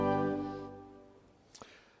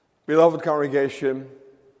Beloved congregation,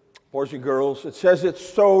 boys and girls, it says it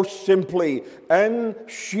so simply. And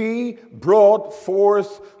she brought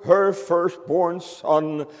forth her firstborn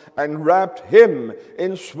son and wrapped him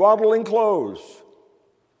in swaddling clothes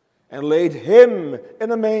and laid him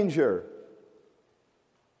in a manger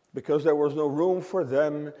because there was no room for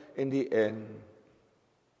them in the inn.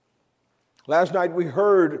 Last night we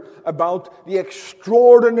heard about the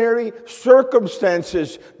extraordinary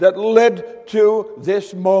circumstances that led to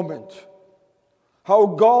this moment. How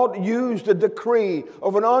God used the decree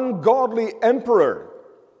of an ungodly emperor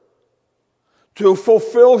to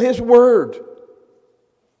fulfill his word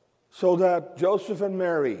so that Joseph and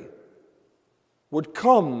Mary would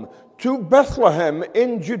come to Bethlehem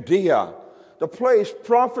in Judea, the place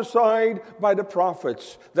prophesied by the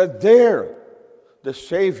prophets, that there the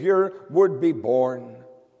Savior would be born.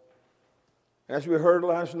 As we heard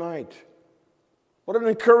last night, what an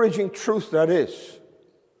encouraging truth that is,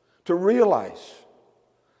 to realize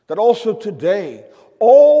that also today,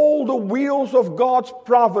 all the wheels of God's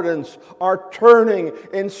providence are turning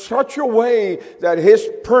in such a way that His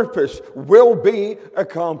purpose will be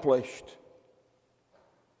accomplished.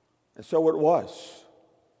 And so it was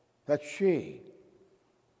that she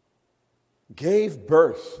gave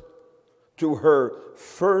birth to her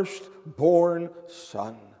firstborn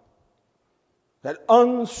son. That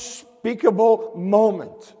unspeakable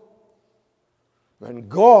moment when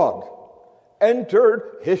God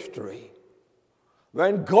entered history,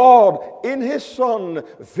 when God in His Son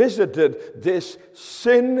visited this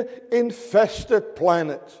sin-infested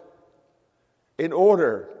planet in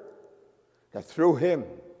order that through Him,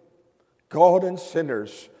 God and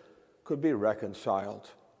sinners could be reconciled.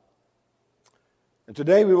 And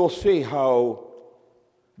today we will see how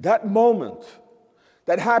that moment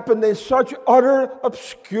that happened in such utter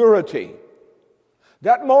obscurity,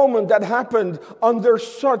 that moment that happened under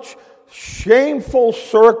such shameful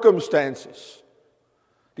circumstances,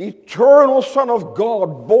 the eternal Son of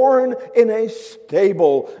God born in a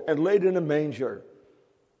stable and laid in a manger,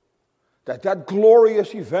 that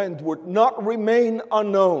glorious event would not remain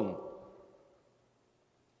unknown.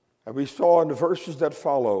 And we saw in the verses that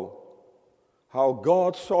follow how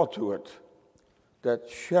God saw to it that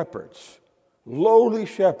shepherds, lowly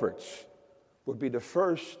shepherds, would be the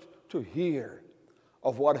first to hear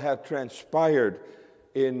of what had transpired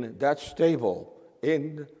in that stable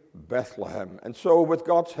in Bethlehem. And so with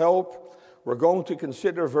God's help, we're going to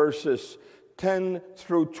consider verses 10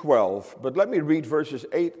 through 12. But let me read verses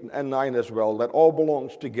 8 and 9 as well. That all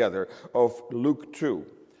belongs together of Luke 2.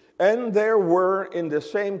 And there were in the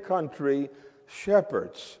same country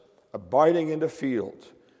shepherds abiding in the field,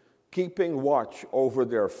 keeping watch over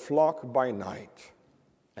their flock by night.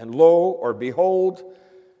 And lo, or behold,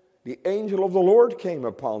 the angel of the Lord came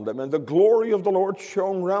upon them, and the glory of the Lord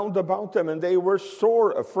shone round about them, and they were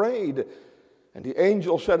sore afraid. And the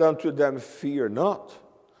angel said unto them, Fear not,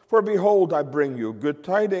 for behold, I bring you good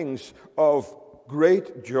tidings of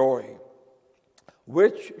great joy,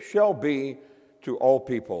 which shall be to all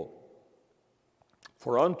people.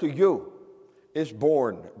 For unto you is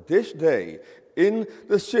born this day in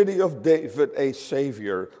the city of David a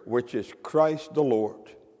Savior, which is Christ the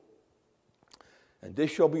Lord. And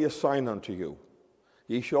this shall be a sign unto you.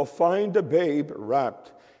 Ye shall find the babe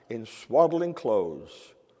wrapped in swaddling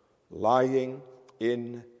clothes, lying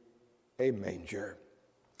in a manger.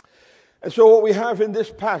 And so what we have in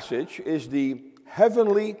this passage is the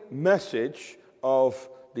heavenly message of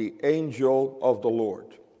the angel of the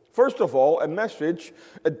Lord. First of all, a message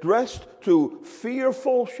addressed to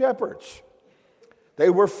fearful shepherds. They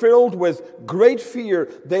were filled with great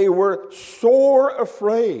fear. They were sore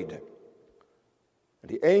afraid. And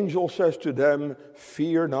the angel says to them,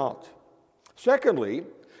 Fear not. Secondly,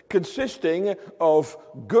 consisting of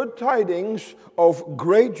good tidings of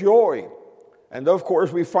great joy. And of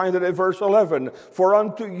course, we find it in verse 11. For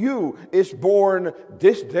unto you is born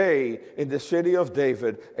this day in the city of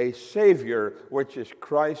David a Savior, which is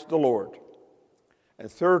Christ the Lord. And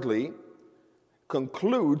thirdly,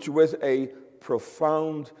 concludes with a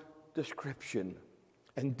profound description.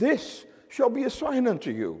 And this shall be a sign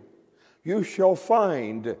unto you. You shall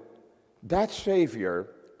find that Savior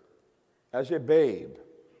as a babe,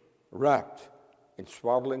 wrapped in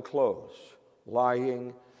swaddling clothes,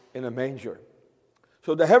 lying in a manger.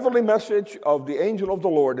 So the heavenly message of the angel of the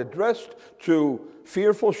Lord addressed to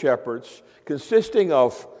fearful shepherds, consisting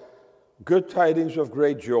of good tidings of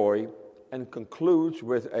great joy, and concludes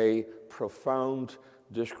with a profound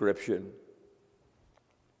description.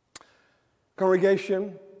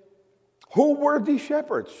 Congregation, who were these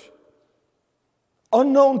shepherds?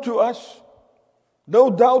 Unknown to us, No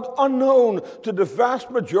doubt unknown to the vast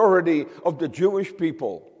majority of the Jewish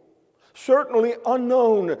people. Certainly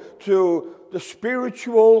unknown to the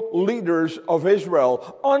spiritual leaders of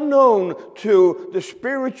Israel. Unknown to the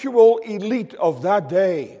spiritual elite of that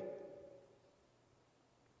day.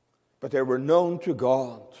 But they were known to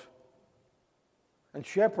God. And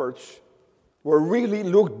shepherds were really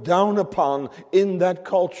looked down upon in that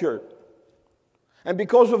culture. And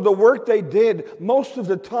because of the work they did, most of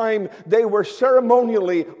the time they were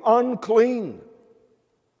ceremonially unclean.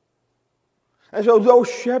 And so those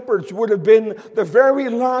shepherds would have been the very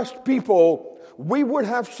last people we would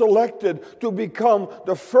have selected to become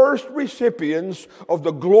the first recipients of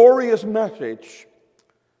the glorious message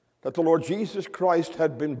that the Lord Jesus Christ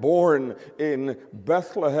had been born in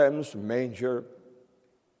Bethlehem's manger.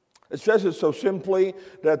 It says it so simply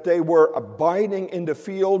that they were abiding in the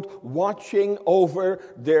field, watching over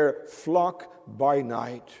their flock by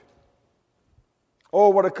night. Oh,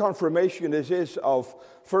 what a confirmation this is of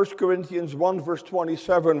 1 Corinthians 1 verse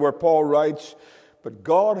 27, where Paul writes, "But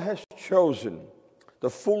God has chosen the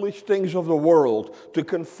foolish things of the world to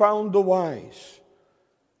confound the wise.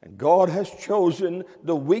 And God has chosen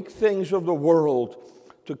the weak things of the world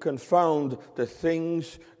to confound the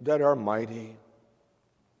things that are mighty."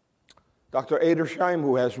 Dr. Edersheim,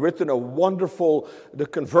 who has written the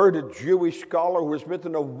converted Jewish scholar who has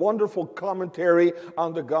written a wonderful commentary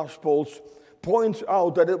on the Gospels, points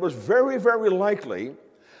out that it was very, very likely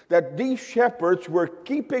that these shepherds were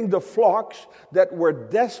keeping the flocks that were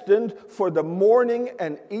destined for the morning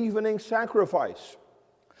and evening sacrifice.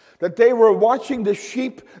 That they were watching the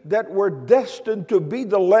sheep that were destined to be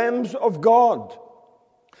the lambs of God.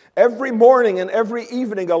 Every morning and every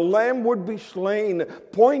evening a lamb would be slain,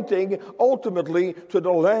 pointing ultimately to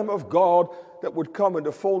the Lamb of God that would come in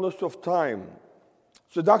the fullness of time.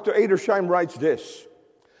 So Dr. Edersheim writes this,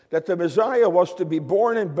 that the Messiah was to be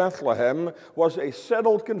born in Bethlehem was a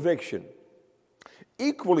settled conviction.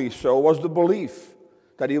 Equally so was the belief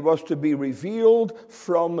that he was to be revealed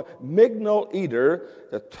from Migdal Eder,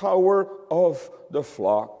 the tower of the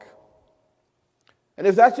flock. And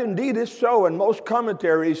if that indeed is so, and most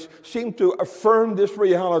commentaries seem to affirm this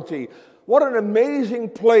reality, what an amazing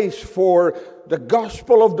place for the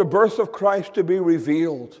gospel of the birth of Christ to be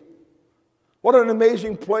revealed. What an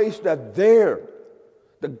amazing place that there,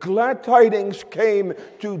 the glad tidings came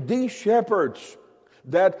to these shepherds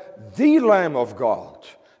that the Lamb of God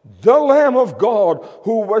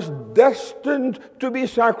who was destined to be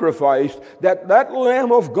sacrificed, that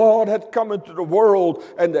Lamb of God had come into the world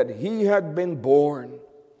and that he had been born.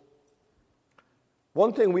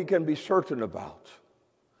 One thing we can be certain about,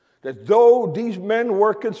 that though these men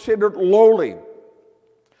were considered lowly,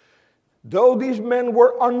 though these men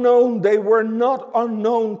were unknown, they were not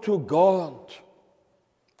unknown to God.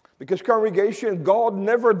 Because, congregation, God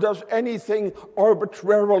never does anything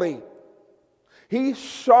arbitrarily. He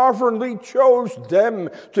sovereignly chose them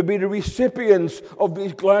to be the recipients of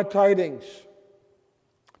these glad tidings.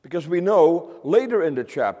 Because we know later in the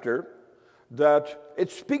chapter that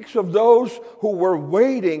it speaks of those who were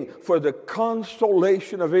waiting for the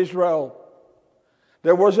consolation of Israel.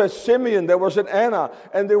 There was a Simeon, there was an Anna,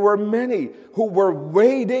 and there were many who were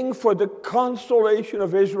waiting for the consolation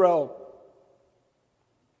of Israel.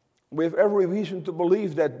 We have every reason to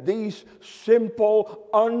believe that these simple,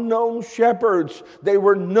 unknown shepherds, they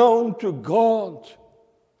were known to God.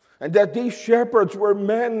 And that these shepherds were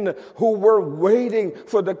men who were waiting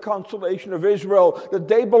for the consolation of Israel, that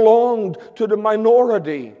they belonged to the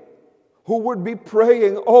minority who would be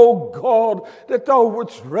praying, "Oh God, that thou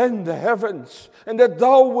wouldst rend the heavens, and that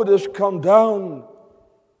thou wouldst come down."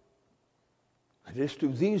 It is to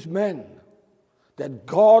these men that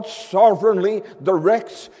God sovereignly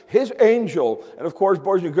directs his angel. And of course,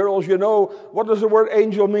 boys and girls, you know, what does the word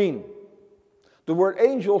angel mean? The word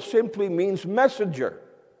angel simply means messenger.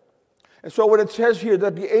 And so when it says here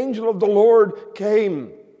that the angel of the Lord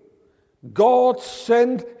came, God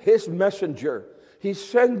sent his messenger. He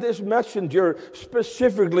sent this messenger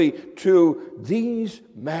specifically to these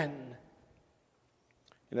men.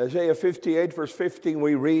 In Isaiah 58 verse 15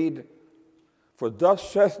 we read, "For thus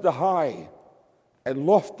saith the high and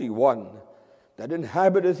lofty one that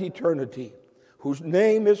inhabiteth eternity, whose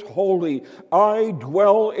name is holy. I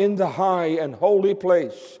dwell in the high and holy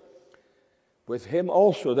place, with him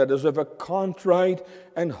also that is of a contrite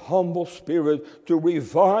and humble spirit, to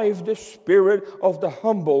revive the spirit of the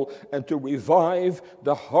humble and to revive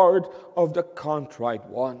the heart of the contrite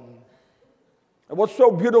one." And what's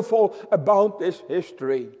so beautiful about this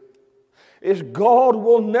history is God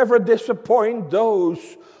will never disappoint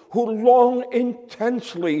those who long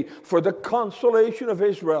intensely for the consolation of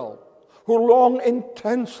Israel, who long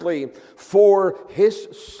intensely for his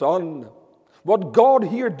Son. What God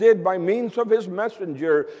here did by means of his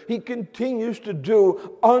messenger, he continues to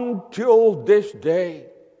do until this day.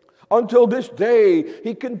 Until this day,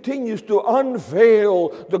 he continues to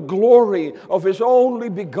unveil the glory of his only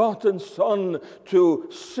begotten Son to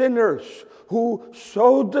sinners who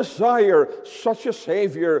so desire such a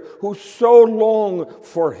Savior, who so long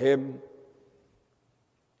for him.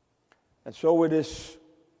 And so it is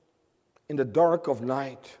in the dark of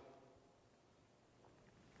night.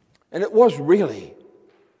 And it was really,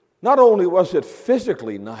 not only was it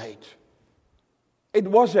physically night, it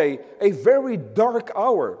was a very dark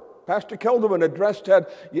hour. Pastor Kelderman addressed that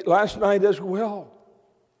last night as well.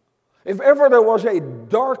 If ever there was a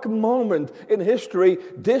dark moment in history,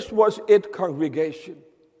 this was it, congregation.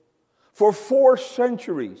 For 4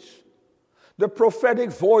 centuries, the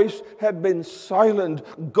prophetic voice had been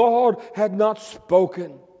silent. God had not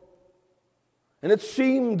spoken. And it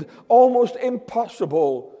seemed almost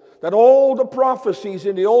impossible that all the prophecies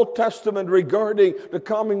in the Old Testament regarding the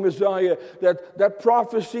coming Messiah, that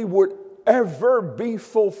prophecy would ever be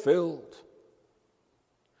fulfilled.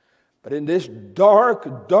 But in this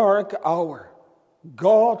dark, dark hour,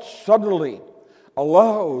 God suddenly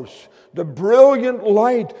allows the brilliant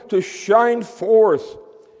light to shine forth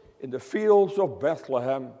in the fields of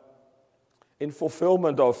Bethlehem, in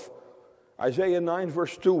fulfillment of Isaiah 9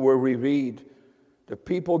 verse 2, where we read, "The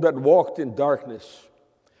people that walked in darkness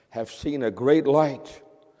have seen a great light.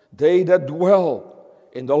 They that dwell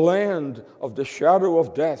in the land of the shadow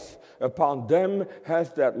of death, upon them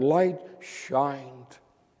has that light shined."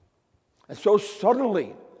 And so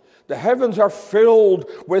suddenly, the heavens are filled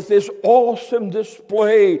with this awesome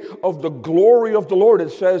display of the glory of the Lord.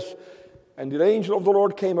 It says, "And the angel of the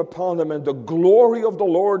Lord came upon them, and the glory of the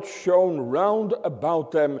Lord shone round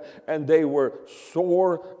about them, and they were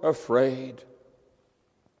sore afraid."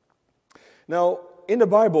 Now, in the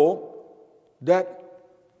Bible, that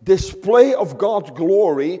display of God's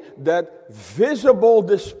glory, that visible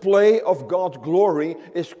display of God's glory,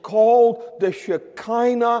 is called the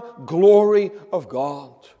Shekinah glory of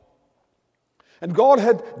God. And God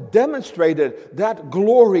had demonstrated that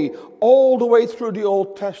glory all the way through the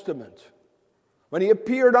Old Testament. When he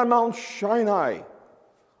appeared on Mount Sinai,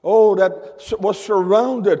 that was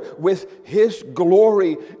surrounded with his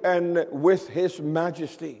glory and with his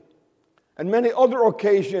majesty. And many other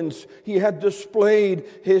occasions he had displayed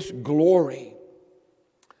his glory.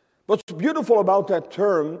 What's beautiful about that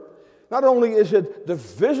term, not only is it the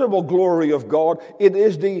visible glory of God, it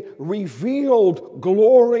is the revealed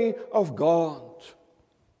glory of God.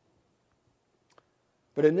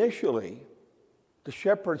 But initially, the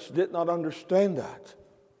shepherds did not understand that.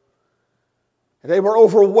 They were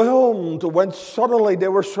overwhelmed when suddenly they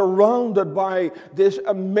were surrounded by this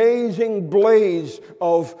amazing blaze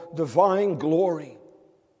of divine glory.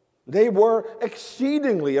 They were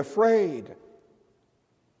exceedingly afraid.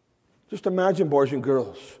 Just imagine, boys and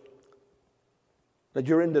girls, that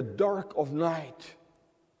you're in the dark of night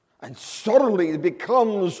and suddenly it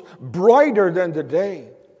becomes brighter than the day.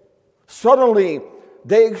 Suddenly,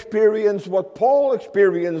 they experienced what Paul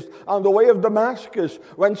experienced on the way of Damascus,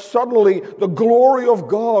 when suddenly the glory of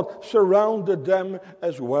God surrounded them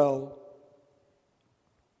as well.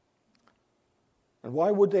 And why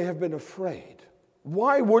would they have been afraid?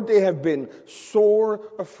 Why would they have been sore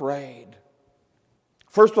afraid?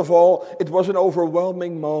 First of all, it was an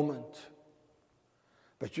overwhelming moment.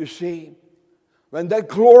 But you see, when that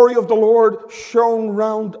glory of the Lord shone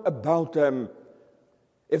round about them,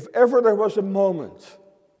 if ever there was a moment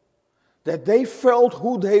that they felt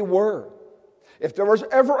who they were, if there was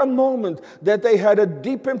ever a moment that they had a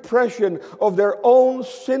deep impression of their own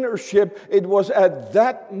sinnership, it was at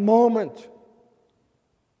that moment.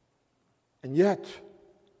 And yet,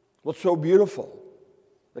 what's so beautiful,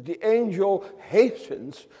 that the angel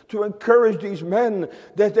hastens to encourage these men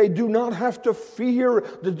that they do not have to fear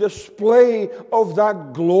the display of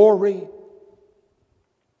that glory.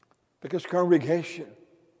 Because, congregation,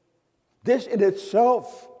 this in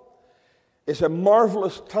itself is a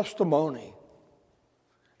marvelous testimony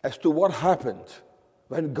as to what happened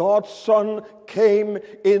when God's Son came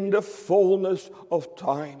in the fullness of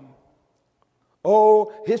time.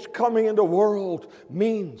 Oh, his coming in the world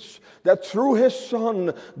means that through his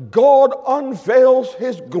Son, God unveils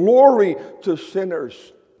his glory to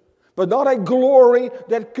sinners, but not a glory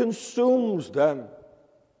that consumes them.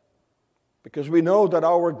 Because we know that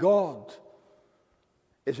our God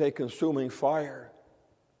is a consuming fire,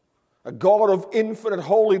 a God of infinite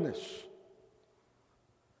holiness,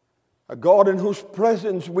 a God in whose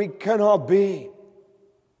presence we cannot be,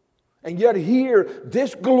 And yet here,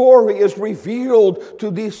 this glory is revealed to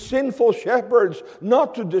these sinful shepherds,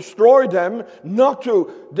 not to destroy them, not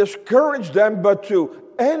to discourage them, but to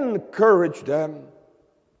encourage them.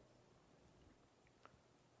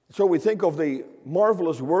 So we think of the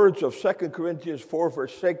marvelous words of 2 Corinthians 4,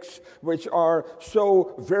 verse 6, which are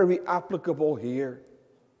so very applicable here,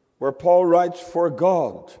 where Paul writes, "For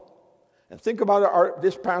God," and think about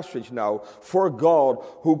this passage now, "For God,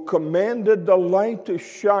 who commanded the light to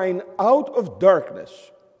shine out of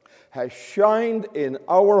darkness, has shined in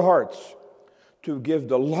our hearts to give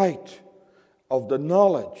the light of the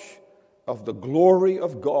knowledge of the glory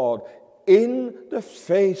of God in the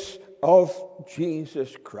face of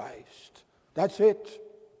Jesus Christ." That's it.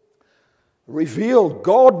 Revealed.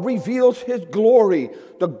 God reveals His glory,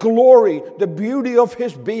 the beauty of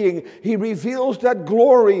His being. He reveals that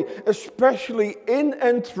glory, especially in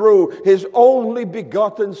and through His only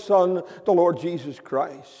begotten Son, the Lord Jesus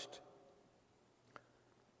Christ.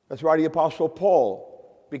 That's why the Apostle Paul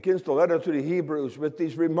begins the letter to the Hebrews with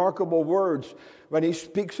these remarkable words when he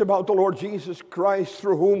speaks about the Lord Jesus Christ,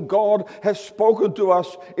 through whom God has spoken to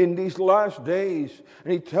us in these last days.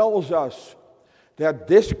 And he tells us that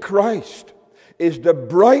this Christ is the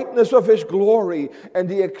brightness of His glory and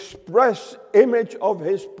the express image of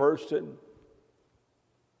His person.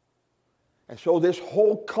 And so this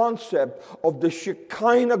whole concept of the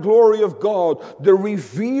Shekinah glory of God, the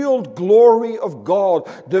revealed glory of God,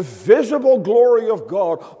 the visible glory of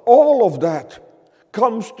God, all of that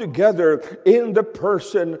comes together in the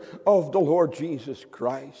person of the Lord Jesus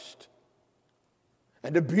Christ.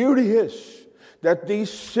 And the beauty is that these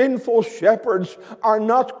sinful shepherds are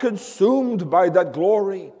not consumed by that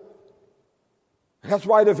glory. That's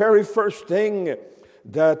why the very first thing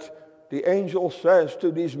that the angel says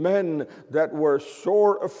to these men that were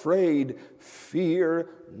sore afraid, "Fear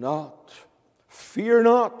not, fear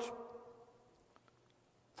not,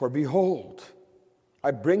 for behold,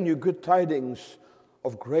 I bring you good tidings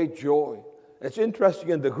of great joy." It's interesting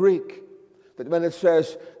in the Greek that when it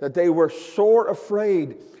says that they were sore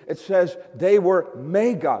afraid, it says they were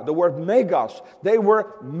mega, the word megas, they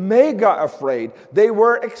were mega afraid. They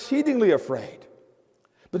were exceedingly afraid.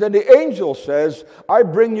 But then the angel says, "I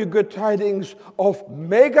bring you good tidings of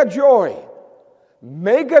mega joy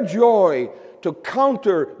to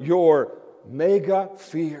counter your mega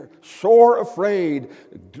fear." Sore afraid,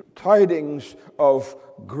 tidings of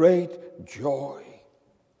great joy.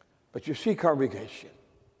 But you see, congregation,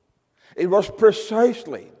 it was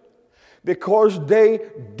precisely because they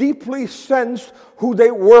deeply sensed who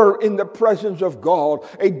they were in the presence of God,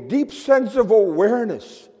 a deep sense of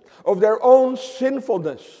awareness of their own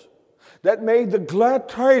sinfulness, that made the glad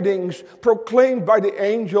tidings proclaimed by the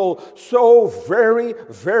angel so very,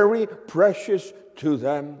 very precious to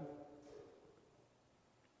them.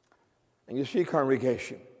 And you see,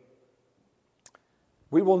 congregation,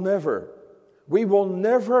 we will never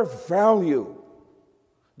value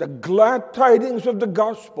the glad tidings of the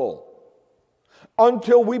gospel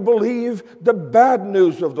until we believe the bad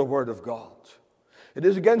news of the Word of God. It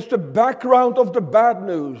is against the background of the bad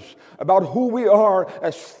news about who we are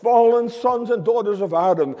as fallen sons and daughters of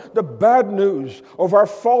Adam, the bad news of our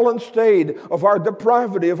fallen state, of our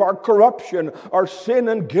depravity, of our corruption, our sin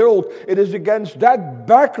and guilt. It is against that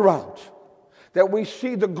background that we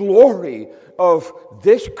see the glory of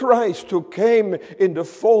this Christ who came in the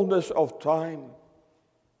fullness of time.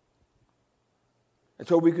 And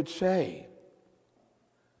so we could say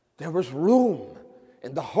there was room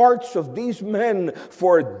in the hearts of these men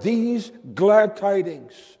for these glad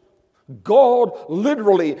tidings. God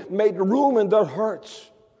literally made room in their hearts.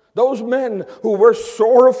 Those men who were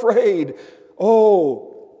sore afraid.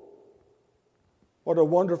 Oh, what a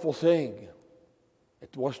wonderful thing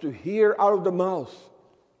it was to hear out of the mouth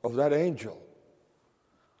of that angel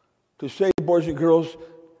to say, boys and girls,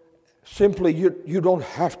 simply you don't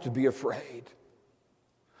have to be afraid.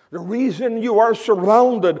 The reason you are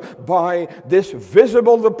surrounded by this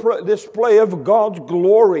visible display of God's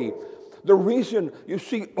glory, the reason you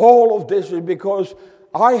see all of this is because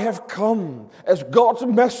I have come as God's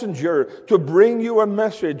messenger to bring you a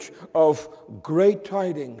message of great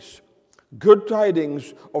tidings, good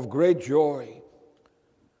tidings of great joy,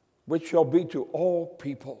 which shall be to all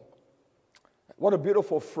people. What a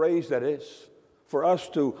beautiful phrase that is for us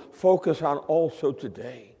to focus on also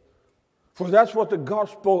today. For that's what the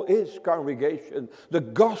gospel is, congregation. The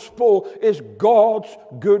gospel is God's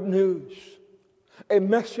good news. A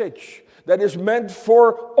message that is meant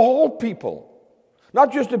for all people.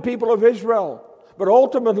 Not just the people of Israel, but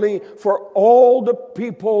ultimately for all the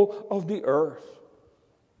people of the earth.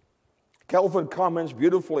 Calvin comments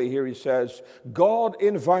beautifully here. He says, God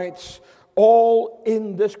invites all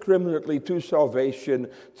indiscriminately to salvation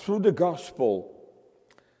through the gospel.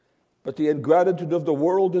 But the ingratitude of the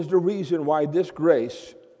world is the reason why this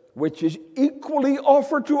grace, which is equally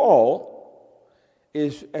offered to all,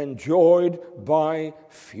 is enjoyed by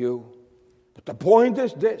few. But the point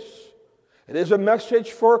is this: it is a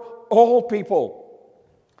message for all people.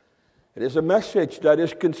 It is a message that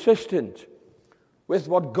is consistent with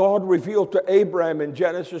what God revealed to Abraham in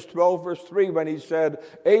Genesis 12, verse 3, when he said,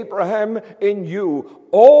 Abraham, in you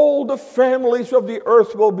all the families of the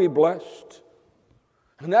earth will be blessed.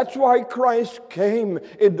 And that's why Christ came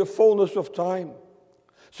in the fullness of time,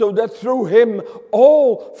 so that through him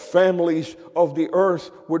all families of the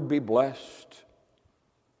earth would be blessed.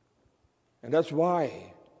 And that's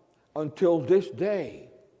why, until this day,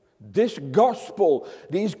 this gospel,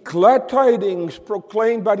 these glad tidings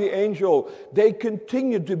proclaimed by the angel, they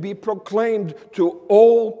continue to be proclaimed to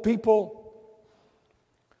all people.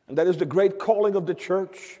 And that is the great calling of the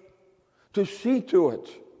church, to see to it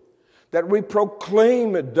that we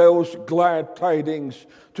proclaim those glad tidings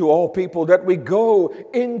to all people, that we go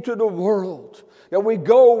into the world, that we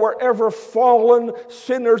go wherever fallen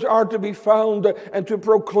sinners are to be found, and to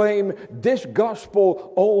proclaim this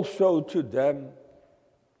gospel also to them.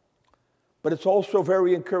 But it's also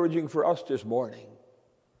very encouraging for us this morning,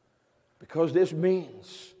 because this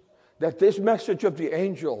means that this message of the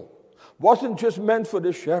angel wasn't just meant for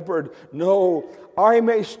the shepherd. No, I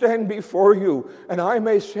may stand before you and I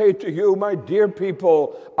may say to you, my dear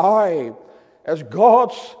people, I, as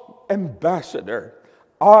God's ambassador,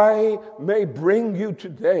 I may bring you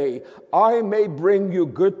today, I may bring you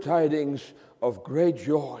good tidings of great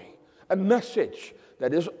joy, a message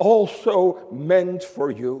that is also meant for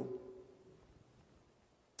you.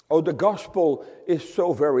 Oh, the gospel is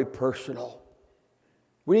so very personal.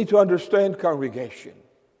 We need to understand, congregation,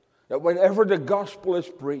 that whenever the gospel is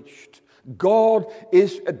preached, God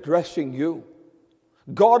is addressing you.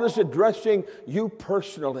 God is addressing you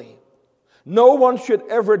personally. No one should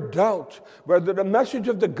ever doubt whether the message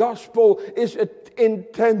of the gospel is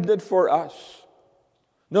intended for us.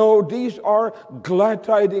 No, these are glad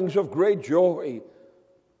tidings of great joy,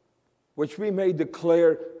 which we may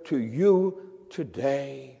declare to you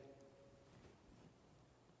today.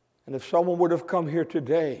 And if someone would have come here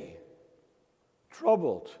today,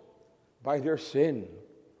 troubled by their sin,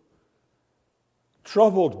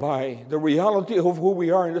 troubled by the reality of who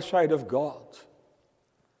we are in the sight of God,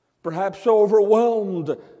 perhaps so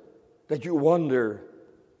overwhelmed that you wonder,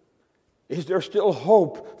 is there still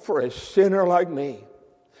hope for a sinner like me?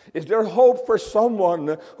 Is there hope for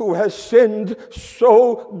someone who has sinned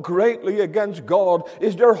so greatly against God?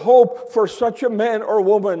 Is there hope for such a man or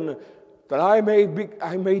woman that I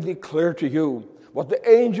may declare to you what the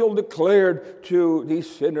angel declared to these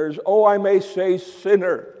sinners? Oh, I may say,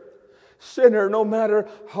 sinner, sinner, no matter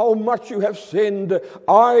how much you have sinned,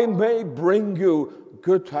 I may bring you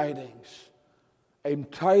good tidings. A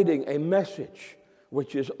message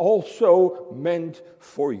which is also meant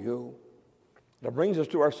for you. That brings us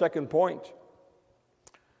to our second point.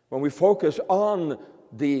 When we focus on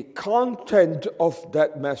the content of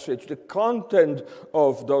that message, the content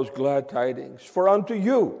of those glad tidings. For unto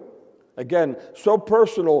you, again, so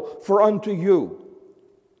personal, for unto you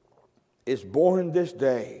is born this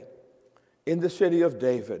day in the city of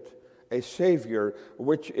David a Savior,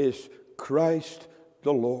 which is Christ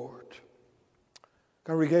the Lord.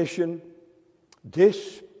 Congregation,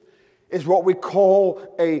 this is what we call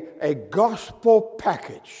a gospel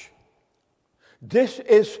package. This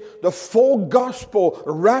is the full gospel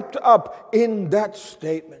wrapped up in that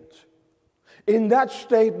statement. In that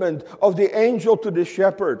statement of the angel to the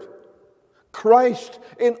shepherd, Christ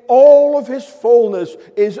in all of his fullness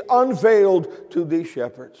is unveiled to these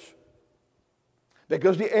shepherds.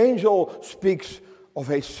 Because the angel speaks of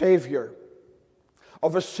a Savior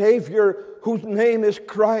whose name is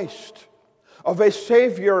Christ, of a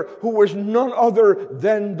Savior who is none other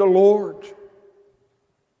than the Lord.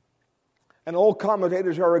 And all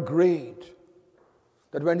commentators are agreed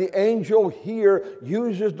that when the angel here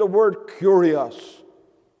uses the word curious,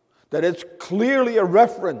 that it's clearly a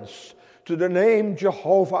reference to the name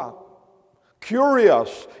Jehovah.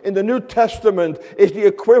 Curious in the New Testament is the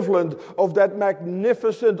equivalent of that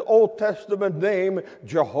magnificent Old Testament name,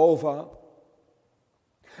 Jehovah.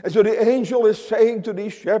 And so the angel is saying to the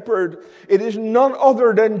shepherd, it is none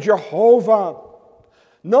other than Jehovah.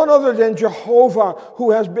 None other than Jehovah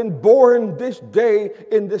who has been born this day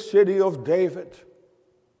in the city of David.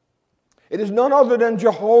 It is none other than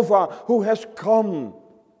Jehovah who has come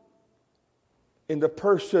in the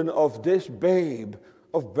person of this babe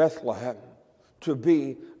of Bethlehem to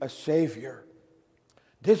be a Savior.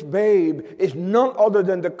 This babe is none other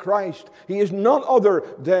than the Christ. He is none other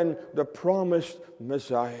than the promised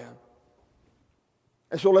Messiah.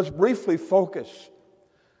 And so let's briefly focus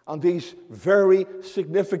on these very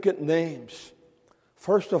significant names.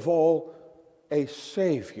 First of all, a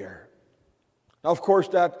Savior. Now, of course,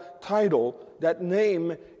 that title, that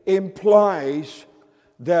name implies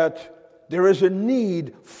that there is a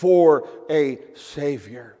need for a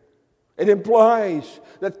Savior. It implies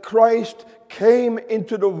that Christ came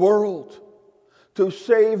into the world to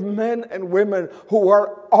save men and women who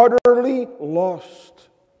are utterly lost.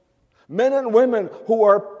 Men and women who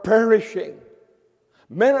are perishing.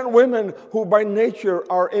 Men and women who by nature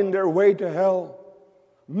are in their way to hell.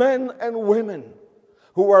 Men and women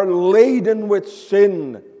who are laden with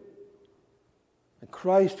sin. And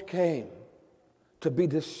Christ came to be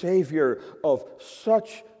the Savior of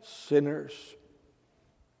such sinners.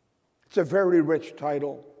 It's a very rich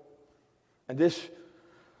title. And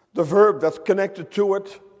the verb that's connected to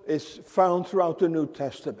it is found throughout the New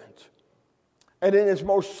Testament. And in its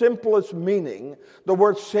most simplest meaning, the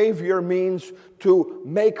word Savior means to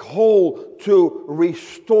make whole, to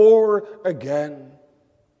restore again.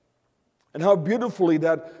 And how beautifully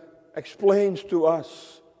that explains to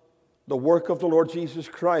us the work of the Lord Jesus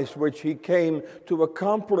Christ, which He came to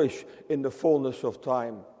accomplish in the fullness of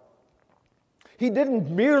time. He didn't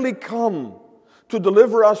merely come to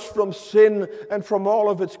deliver us from sin and from all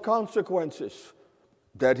of its consequences.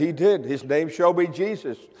 That He did. His name shall be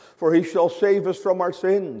Jesus, for He shall save us from our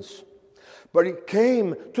sins. But He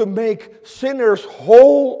came to make sinners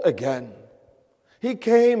whole again. He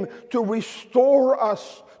came to restore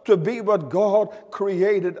us to be what God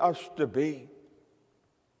created us to be.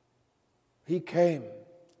 He came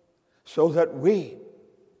so that we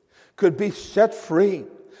could be set free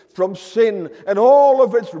from sin and all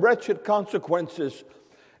of its wretched consequences,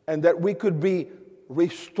 and that we could be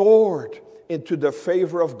restored into the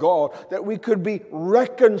favor of God, that we could be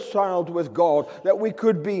reconciled with God, that we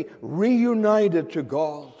could be reunited to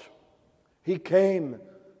God. He came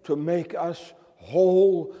to make us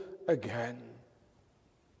whole again.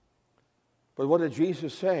 But what did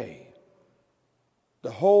Jesus say?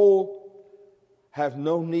 The whole have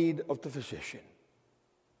no need of the physician,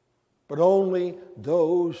 but only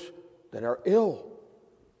those that are ill.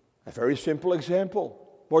 A very simple example.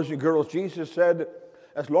 Boys and girls, Jesus said,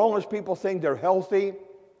 as long as people think they're healthy,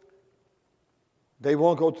 they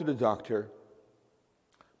won't go to the doctor.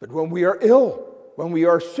 But when we are ill, when we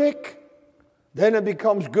are sick, then it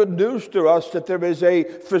becomes good news to us that there is a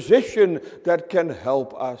physician that can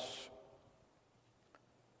help us.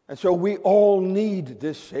 And so we all need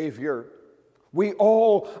this Savior. We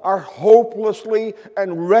all are hopelessly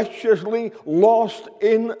and wretchedly lost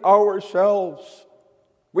in ourselves.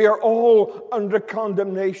 We are all under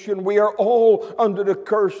condemnation. We are all under the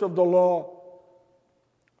curse of the law.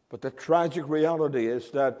 But the tragic reality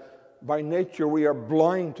is that by nature we are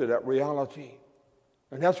blind to that reality.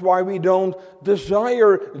 And that's why we don't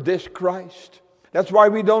desire this Christ. That's why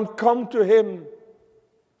we don't come to Him.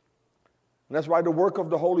 And that's why the work of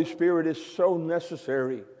the Holy Spirit is so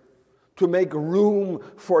necessary, to make room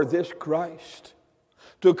for this Christ,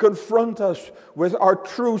 to confront us with our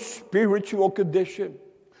true spiritual condition,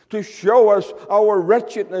 to show us our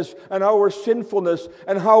wretchedness and our sinfulness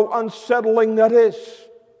and how unsettling that is.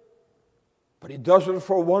 But He does it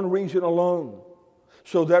for one reason alone,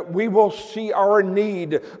 so that we will see our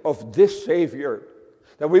need of this Savior,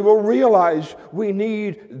 that we will realize we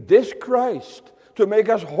need this Christ to make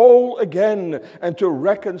us whole again and to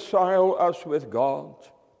reconcile us with God.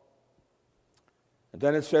 And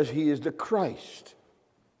then it says He is the Christ.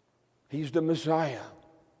 He's the Messiah.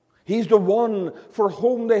 He's the one for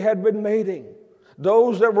whom they had been waiting.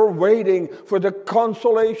 Those that were waiting for the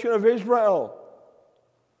consolation of Israel.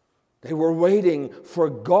 They were waiting for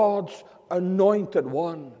God's anointed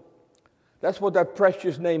one. That's what that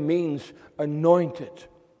precious name means, anointed.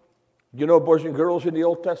 You know, boys and girls, in the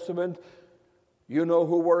Old Testament, you know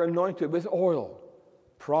who were anointed with oil?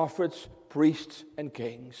 Prophets, priests, and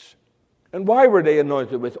kings. And why were they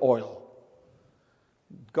anointed with oil?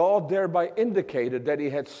 God thereby indicated that He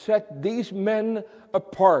had set these men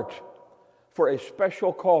apart for a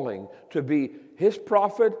special calling to be His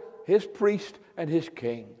prophet, His priest, and His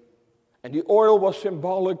king. And the oil was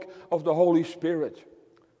symbolic of the Holy Spirit,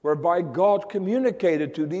 whereby God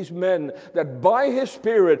communicated to these men that by His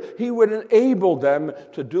Spirit He would enable them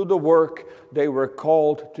to do the work they were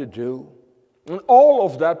called to do. And all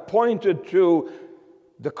of that pointed to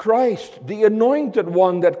the Christ, the anointed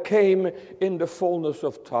one that came in the fullness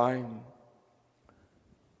of time.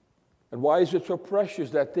 And why is it so precious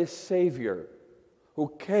that this Savior,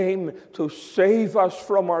 who came to save us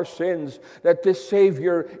from our sins, that this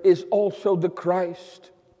Savior is also the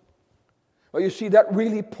Christ? Well, you see, that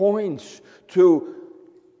really points to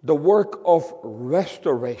the work of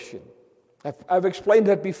restoration. I've explained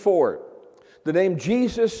that before. The name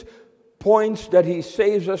Jesus points that he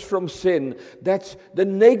saves us from sin. That's the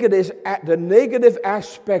negative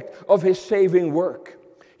aspect of his saving work.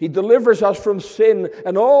 He delivers us from sin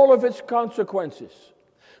and all of its consequences.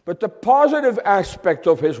 But the positive aspect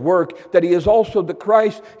of his work, that he is also the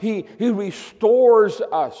Christ, he restores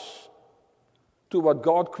us to what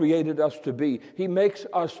God created us to be. He makes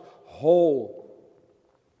us whole.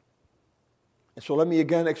 And so let me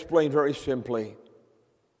again explain very simply.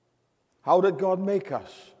 How did God make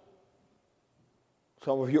us?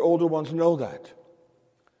 Some of you older ones know that.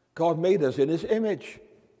 God made us in his image.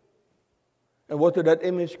 And what did that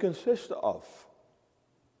image consist of?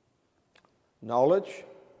 Knowledge,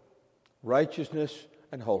 righteousness,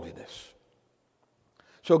 and holiness.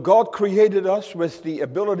 So God created us with the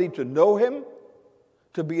ability to know him,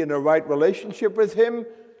 to be in a right relationship with him,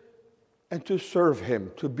 and to serve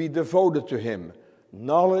him, to be devoted to him.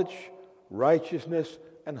 Knowledge, righteousness,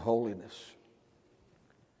 and holiness.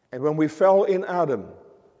 And when we fell in Adam,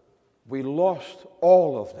 we lost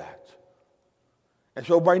all of that. And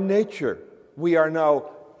so by nature, we are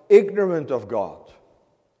now ignorant of God.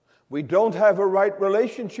 We don't have a right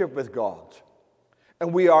relationship with God.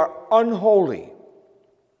 And we are unholy.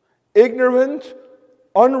 Ignorant,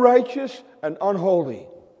 unrighteous, and unholy.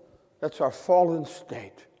 That's our fallen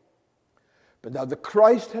state. But now the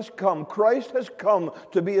Christ has come. Christ has come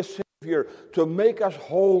to be a Savior, to make us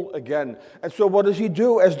whole again. And so what does he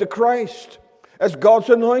do as the Christ? As God's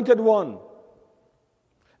anointed one?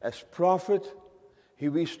 As prophet, he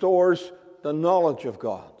restores the knowledge of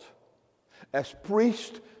God. As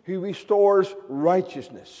priest, he restores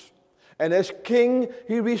righteousness. And as king,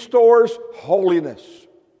 he restores holiness.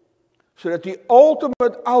 So that the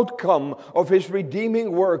ultimate outcome of his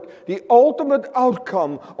redeeming work, the ultimate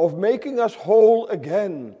outcome of making us whole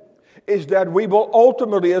again, is that we will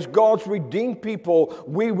ultimately, as God's redeemed people,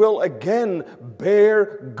 we will again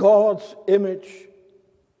bear God's image.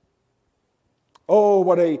 Oh,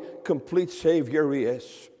 what a complete Savior he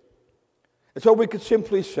is. And so we could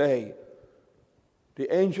simply say,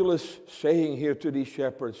 the angel is saying here to these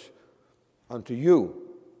shepherds, unto you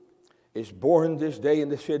is born this day in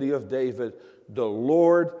the city of David, the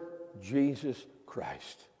Lord Jesus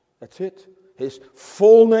Christ. That's it. His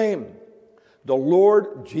full name, the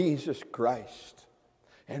Lord Jesus Christ.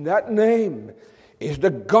 And that name is the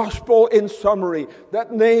gospel in summary.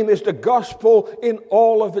 That name is the gospel in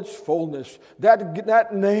all of its fullness.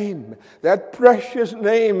 That name, that precious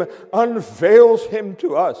name, unveils him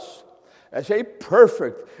to us as a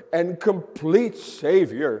perfect and complete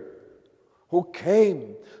Savior who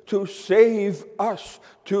came to save us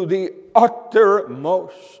to the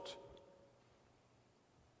uttermost.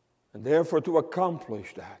 And therefore, to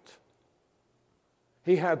accomplish that,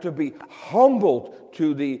 he had to be humbled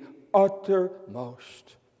to the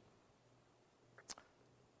uttermost.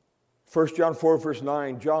 1 John 4 verse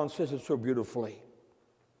 9, John says it so beautifully.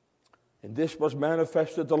 And this was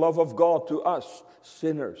manifested the love of God to us,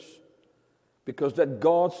 sinners, because that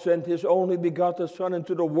God sent his only begotten Son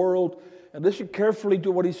into the world, and listen carefully to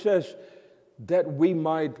what he says, that we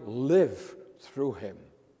might live through him.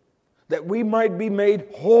 That we might be made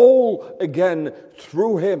whole again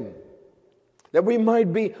through him. That we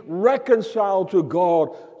might be reconciled to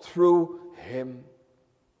God through him.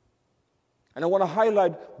 And I want to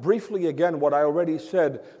highlight briefly again what I already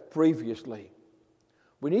said previously.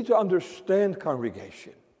 We need to understand,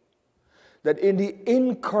 congregation, that in the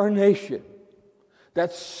incarnation,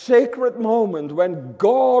 that sacred moment when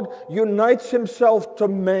God unites himself to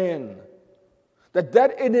man,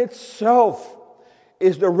 that in itself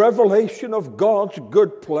is the revelation of God's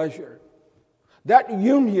good pleasure. That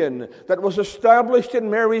union that was established in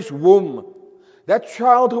Mary's womb, that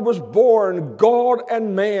child who was born, God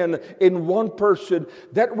and man in one person,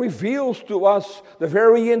 that reveals to us the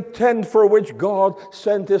very intent for which God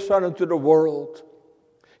sent his Son into the world.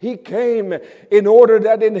 He came in order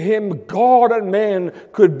that in him God and man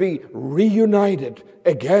could be reunited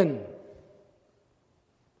again.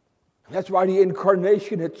 That's why the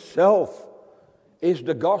incarnation itself is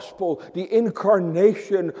the gospel. The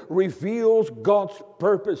incarnation reveals God's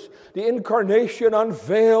purpose. The incarnation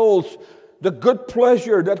unveils the good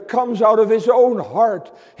pleasure that comes out of his own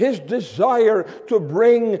heart, his desire to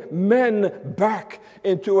bring men back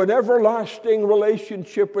into an everlasting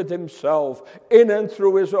relationship with himself in and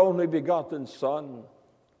through his only begotten Son.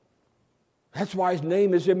 That's why his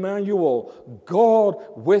name is Emmanuel, God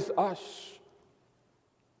with us.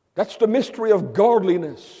 That's the mystery of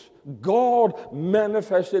godliness. God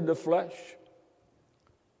manifested in the flesh.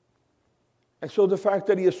 And so the fact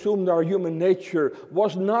that he assumed our human nature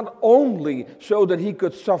was not only so that he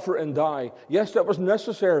could suffer and die. Yes, that was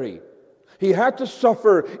necessary. He had to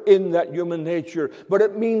suffer in that human nature, but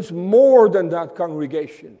it means more than that,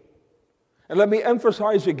 congregation. And let me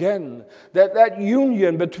emphasize again that that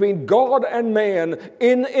union between God and man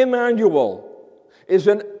in Emmanuel is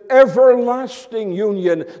an everlasting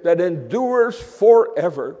union that endures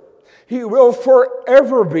forever. He will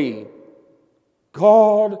forever be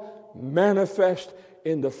God manifest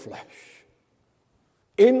in the flesh.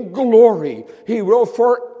 In glory, he will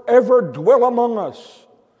forever dwell among us,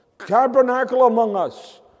 tabernacle among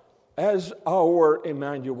us as our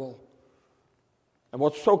Emmanuel. And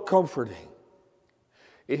what's so comforting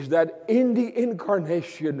is that in the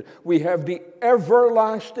incarnation we have the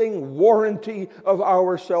everlasting warranty of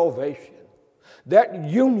our salvation. That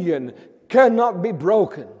union cannot be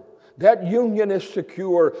broken. That union is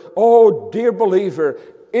secure. Oh, dear believer,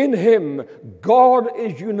 in him God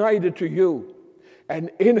is united to you, and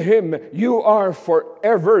in him you are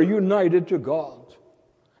forever united to God.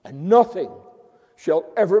 And nothing shall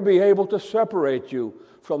ever be able to separate you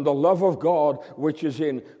from the love of God which is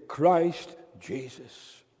in Christ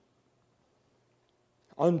Jesus.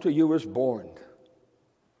 Unto you is born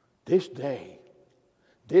this day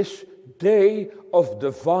of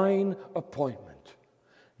divine appointment,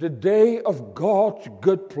 the day of God's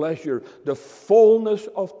good pleasure, the fullness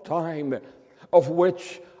of time of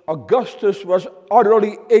which Augustus was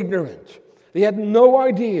utterly ignorant. He had no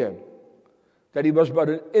idea that he was but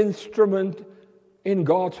an instrument in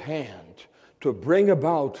God's hand to bring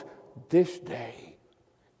about this day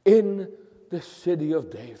in the city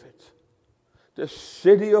of David. The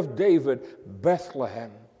city of David,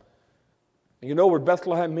 Bethlehem. And you know what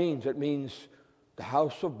Bethlehem means? It means the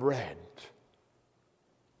house of bread.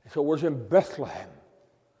 And so it was in Bethlehem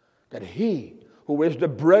that he, who is the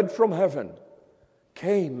bread from heaven,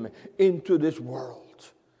 came into this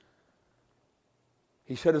world.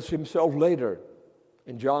 He said it himself later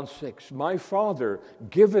in John 6, "My Father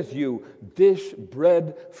giveth you this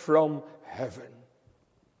bread from heaven."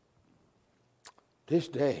 This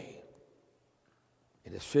day,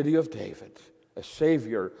 in the city of David, a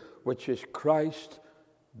Savior, which is Christ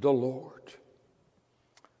the Lord.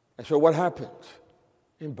 And so what happened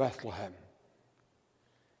in Bethlehem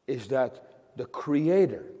is that the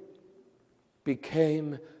Creator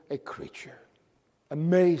became a creature.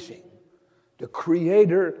 Amazing. The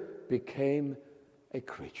Creator became a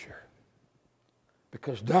creature.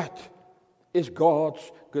 Because that is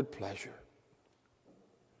God's good pleasure.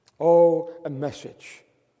 Oh, a message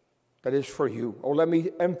that is for you. Oh, let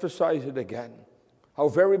me emphasize it again. How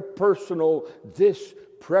very personal this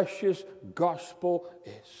precious gospel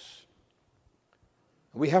is.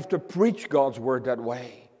 We have to preach God's word that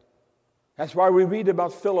way. That's why we read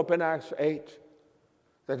about Philip in Acts 8.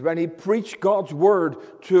 That when he preached God's word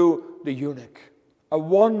to the eunuch, a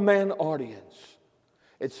one-man audience,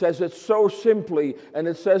 it says it so simply and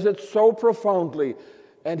it says it so profoundly,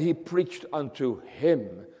 and he preached unto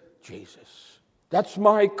him, Jesus. That's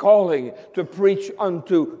my calling, to preach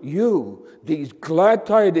unto you these glad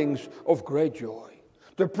tidings of great joy.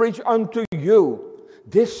 To preach unto you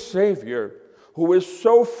this Savior who is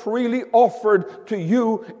so freely offered to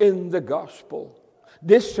you in the gospel.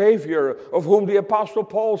 This Savior of whom the Apostle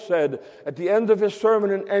Paul said at the end of his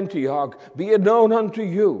sermon in Antioch, "Be it known unto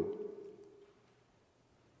you,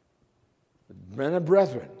 men and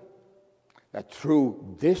brethren, that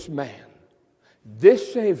through this man,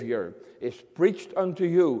 this Savior, is preached unto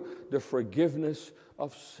you the forgiveness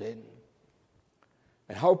of sin."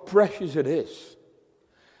 And how precious it is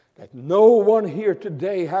that no one here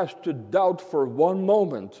today has to doubt for one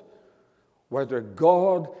moment whether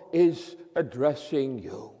God is addressing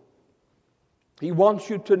you. He wants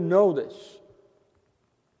you to know this,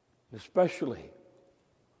 especially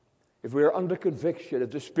if we are under conviction,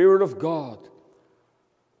 if the Spirit of God.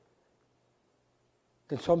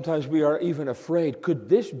 And sometimes we are even afraid, could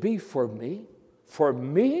this be for me? For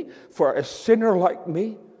me? For a sinner like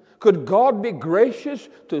me? Could God be gracious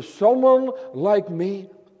to someone like me?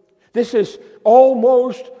 This is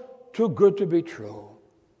almost too good to be true.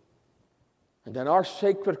 And then our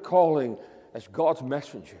sacred calling as God's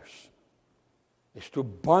messengers is to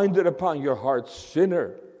bind it upon your heart,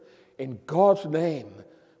 sinner. In God's name,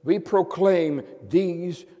 we proclaim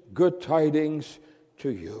these good tidings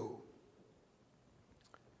to you.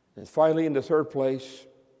 And finally, in the third place,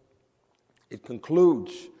 it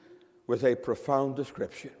concludes with a profound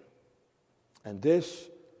description. And this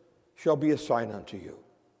shall be a sign unto you.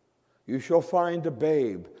 You shall find a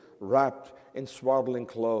babe wrapped in swaddling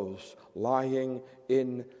clothes, lying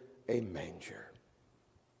in a manger.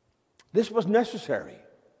 This was necessary,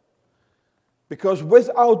 because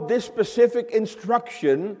without this specific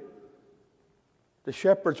instruction, the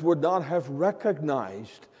shepherds would not have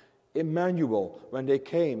recognized Emmanuel when they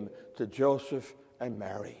came to Joseph and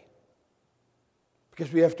Mary.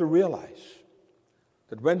 Because we have to realize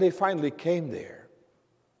that when they finally came there,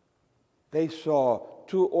 they saw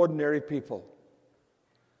two ordinary people.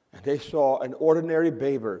 And they saw an ordinary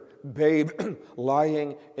babe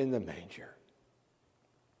lying in the manger.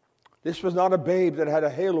 This was not a babe that had a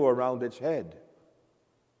halo around its head.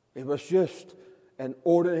 It was just an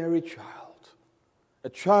ordinary child. A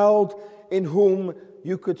child in whom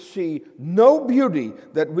you could see no beauty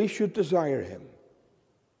that we should desire him.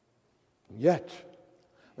 Yet,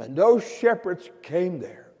 when those shepherds came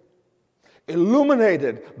there,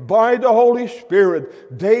 illuminated by the Holy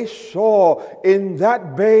Spirit, they saw in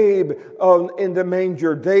that babe in the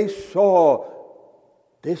manger, they saw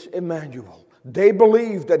this Emmanuel. They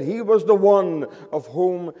believed that he was the one of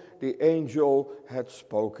whom the angel had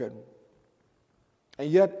spoken. And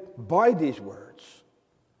yet, by these words,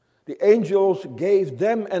 the angels gave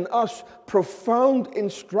them and us profound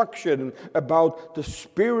instruction about the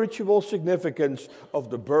spiritual significance of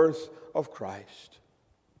the birth of Christ.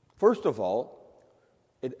 First of all,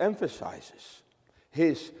 it emphasizes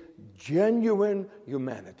his genuine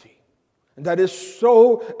humanity. And that is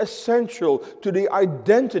so essential to the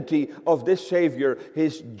identity of this Savior,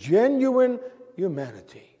 his genuine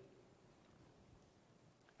humanity.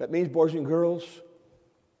 That means, boys and girls,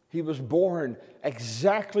 he was born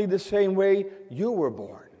exactly the same way you were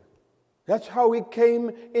born. That's how he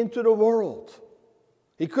came into the world.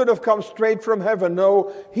 He could have come straight from heaven.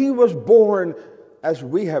 No, he was born as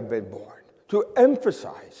we have been born, to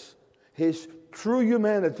emphasize his true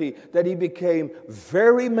humanity, that he became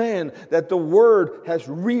very man, that the Word has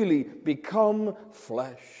really become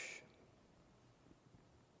flesh.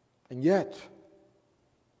 And yet,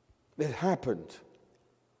 it happened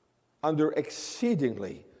under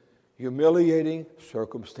exceedingly humiliating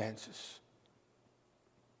circumstances.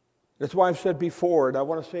 That's why I've said before, and I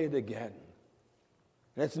want to say it again,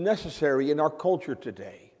 and it's necessary in our culture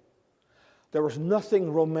today. There was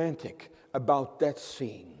nothing romantic about that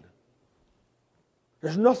scene.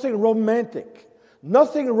 There's nothing romantic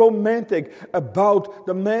about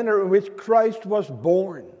the manner in which Christ was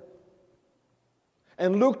born.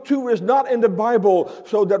 And Luke 2 is not in the Bible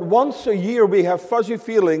so that once a year we have fuzzy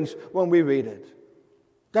feelings when we read it.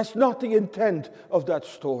 That's not the intent of that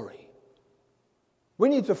story. We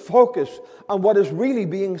need to focus on what is really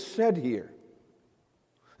being said here.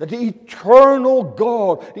 That the eternal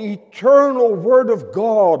God, the eternal Word of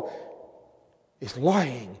God is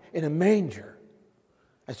lying in a manger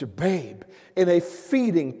as a babe, in a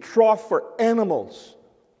feeding trough for animals,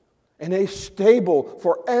 in a stable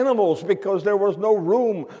for animals because there was no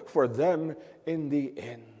room for them in the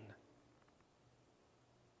inn.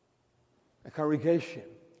 A congregation,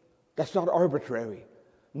 that's not arbitrary.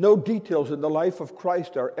 No details in the life of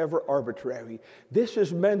Christ are ever arbitrary. This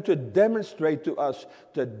is meant to demonstrate to us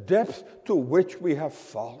the depth to which we have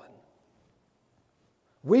fallen.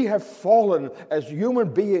 We have fallen as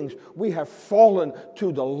human beings. We have fallen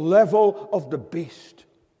to the level of the beast.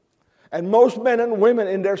 And most men and women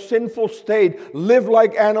in their sinful state live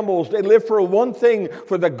like animals. They live for one thing,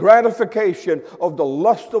 for the gratification of the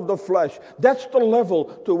lust of the flesh. That's the level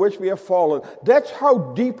to which we have fallen. That's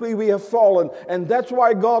how deeply we have fallen. And that's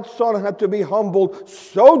why God's Son had to be humbled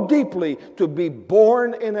so deeply to be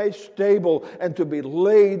born in a stable and to be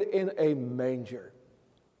laid in a manger.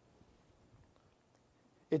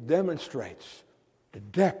 It demonstrates the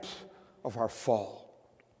depth of our fall.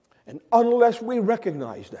 And unless we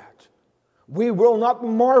recognize that, we will not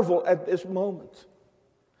marvel at this moment.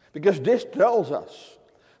 Because this tells us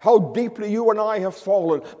how deeply you and I have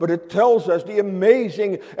fallen. But it tells us the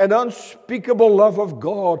amazing and unspeakable love of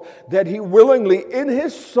God, that He willingly, in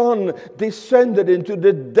His Son, descended into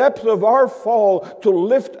the depth of our fall to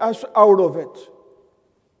lift us out of it.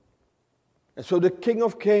 And so the King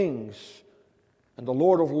of Kings and the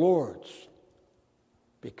Lord of Lords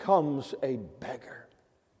becomes a beggar.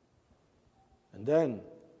 And then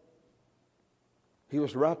He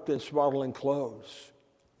was wrapped in swaddling clothes.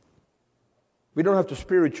 We don't have to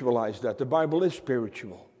spiritualize that. The Bible is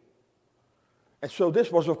spiritual. And so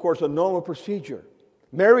this was, of course, a normal procedure.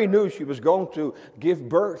 Mary knew she was going to give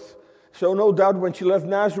birth. So no doubt when she left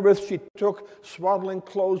Nazareth, she took swaddling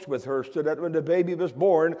clothes with her so that when the baby was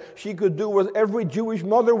born, she could do what every Jewish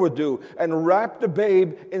mother would do and wrap the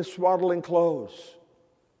babe in swaddling clothes.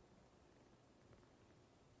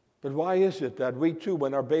 But why is it that we too,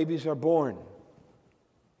 when our babies are born,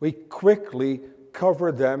 we quickly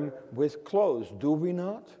cover them with clothes? Do we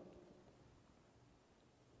not?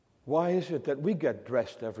 Why is it that we get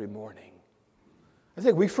dressed every morning? I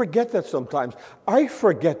think we forget that sometimes. I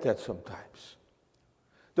forget that sometimes.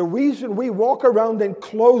 The reason we walk around in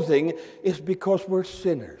clothing is because we're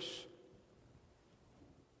sinners.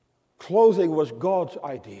 Clothing was God's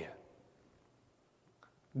idea.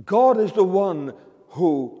 God is the one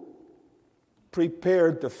who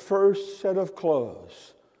prepared the first set of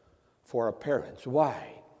clothes for our parents.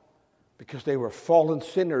 Why? Because they were fallen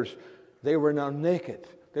sinners. They were now naked.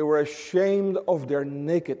 They were ashamed of their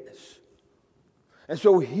nakedness. And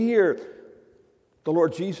so here, the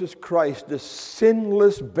Lord Jesus Christ, the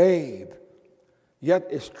sinless babe, yet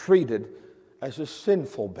is treated as a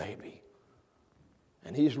sinful baby.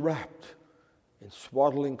 And he's wrapped in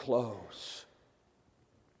swaddling clothes.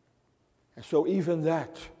 And so even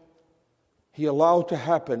that, he allowed to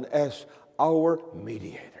happen as our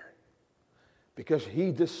mediator. Because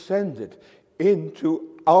he descended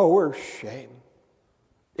into our shame.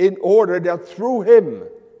 In order that through him,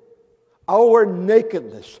 our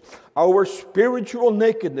nakedness, our spiritual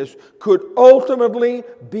nakedness could ultimately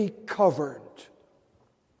be covered.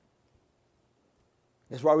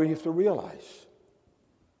 That's why we have to realize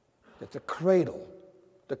that the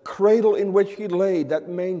cradle in which he laid, that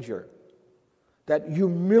manger, that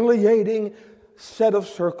humiliating set of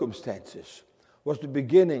circumstances, was the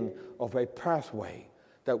beginning of a pathway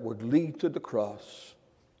that would lead to the cross.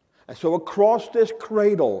 And so across this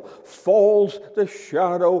cradle falls the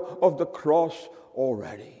shadow of the cross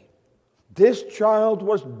already. This child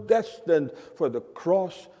was destined for the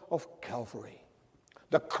cross of Calvary.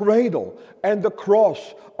 The cradle and the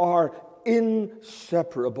cross are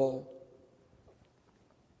inseparable.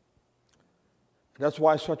 That's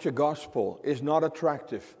why such a gospel is not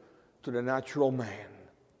attractive to the natural man.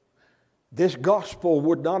 This gospel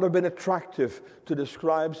would not have been attractive to the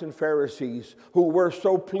scribes and Pharisees who were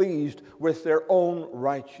so pleased with their own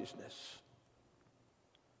righteousness.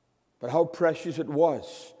 But how precious it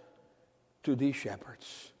was to these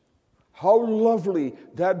shepherds. How lovely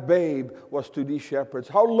that babe was to these shepherds.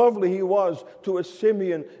 How lovely he was to a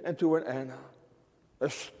Simeon and to an Anna. A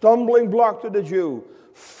stumbling block to the Jew,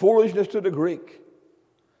 foolishness to the Greek.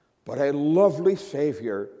 But a lovely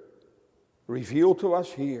Savior revealed to us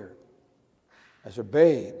here as a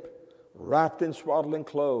babe, wrapped in swaddling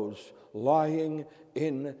clothes, lying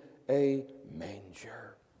in a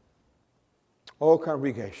manger. Oh,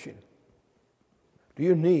 congregation, do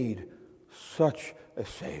you need such a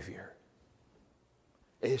Savior?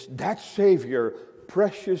 Is that Savior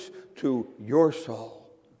precious to your soul?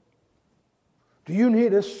 Do you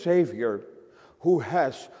need a Savior who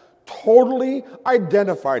has totally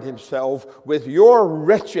identified himself with your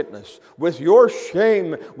wretchedness, with your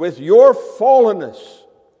shame, with your fallenness,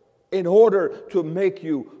 in order to make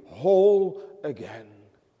you whole again?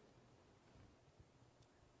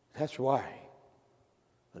 That's why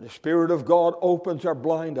when the Spirit of God opens our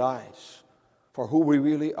blind eyes for who we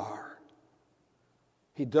really are,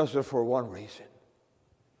 he does it for one reason.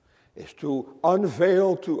 It's to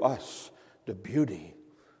unveil to us the beauty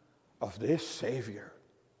of this Savior.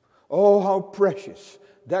 Oh, how precious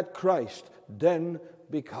that Christ then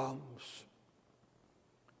becomes.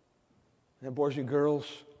 And boys and girls,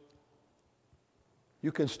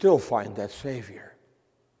 you can still find that Savior.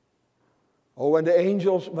 Oh, when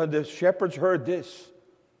the shepherds heard this,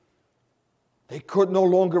 they could no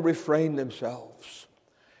longer refrain themselves.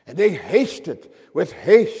 And they hasted, with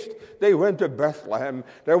haste, they went to Bethlehem.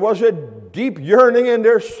 There was a deep yearning in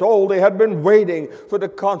their soul. They had been waiting for the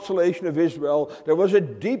consolation of Israel. There was a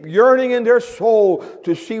deep yearning in their soul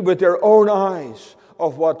to see with their own eyes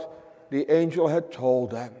of what the angel had told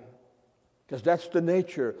them. Because that's the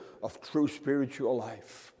nature of true spiritual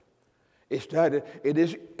life. Is that it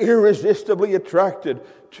is irresistibly attracted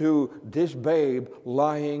to this babe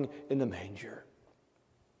lying in the manger.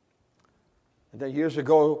 And then years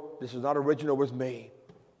ago, this is not original with me,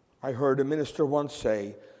 I heard a minister once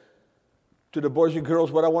say to the boys and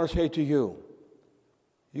girls, what I want to say to you,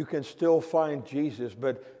 you can still find Jesus,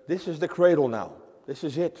 but this is the cradle now. This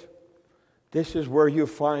is it. This is where you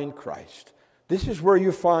find Christ. This is where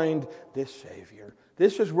you find this Savior.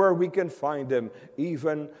 This is where we can find him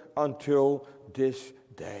even until this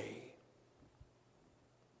day.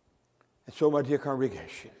 And so, my dear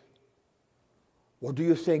congregation, what do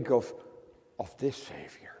you think of this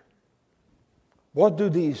Savior? What do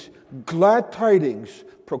these glad tidings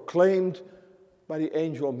proclaimed by the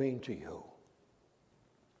angel mean to you?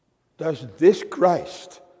 Does this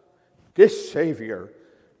Christ, this Savior,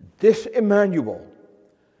 this Emmanuel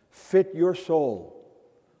fit your soul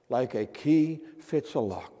like a key fits a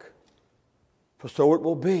lock? For so it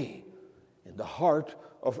will be in the heart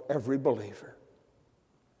of every believer.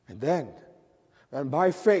 And then, and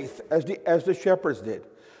by faith, as the shepherds did,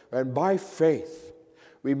 and by faith,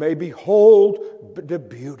 we may behold the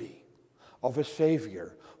beauty of a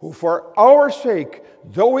Savior who for our sake,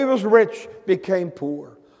 though he was rich, became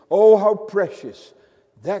poor. Oh, how precious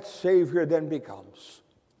that Savior then becomes.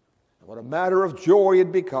 And what a matter of joy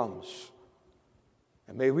it becomes.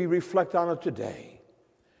 And may we reflect on it today,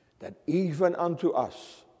 that even unto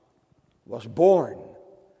us was born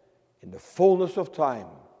in the fullness of time,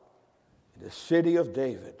 in the city of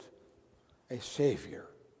David, a Savior,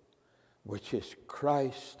 which is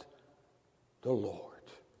Christ the Lord.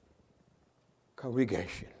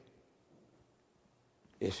 Congregation,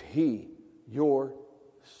 is he your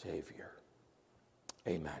Savior?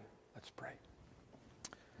 Amen. Let's pray.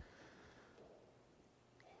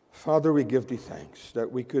 Father, we give thee thanks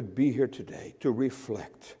that we could be here today to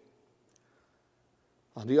reflect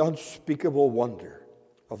on the unspeakable wonder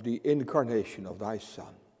of the incarnation of thy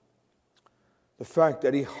Son. The fact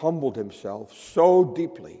that he humbled himself so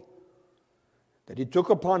deeply that he took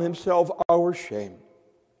upon himself our shame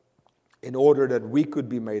in order that we could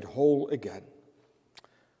be made whole again.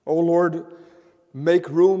 O Lord, make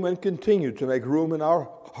room and continue to make room in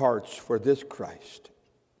our hearts for this Christ,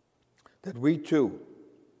 that we too,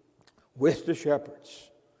 with the shepherds,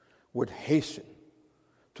 would hasten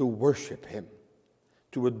to worship him,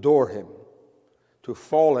 to adore him, to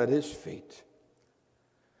fall at his feet,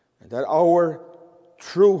 and that our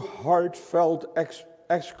true heartfelt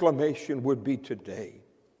exclamation would be today,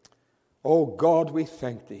 "O God, we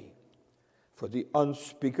thank thee for the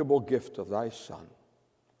unspeakable gift of thy Son."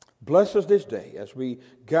 Bless us this day as we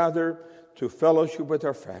gather to fellowship with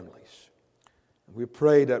our families. We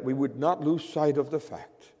pray that we would not lose sight of the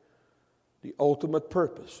fact, the ultimate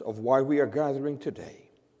purpose of why we are gathering today.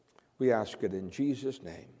 We ask it in Jesus'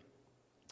 name.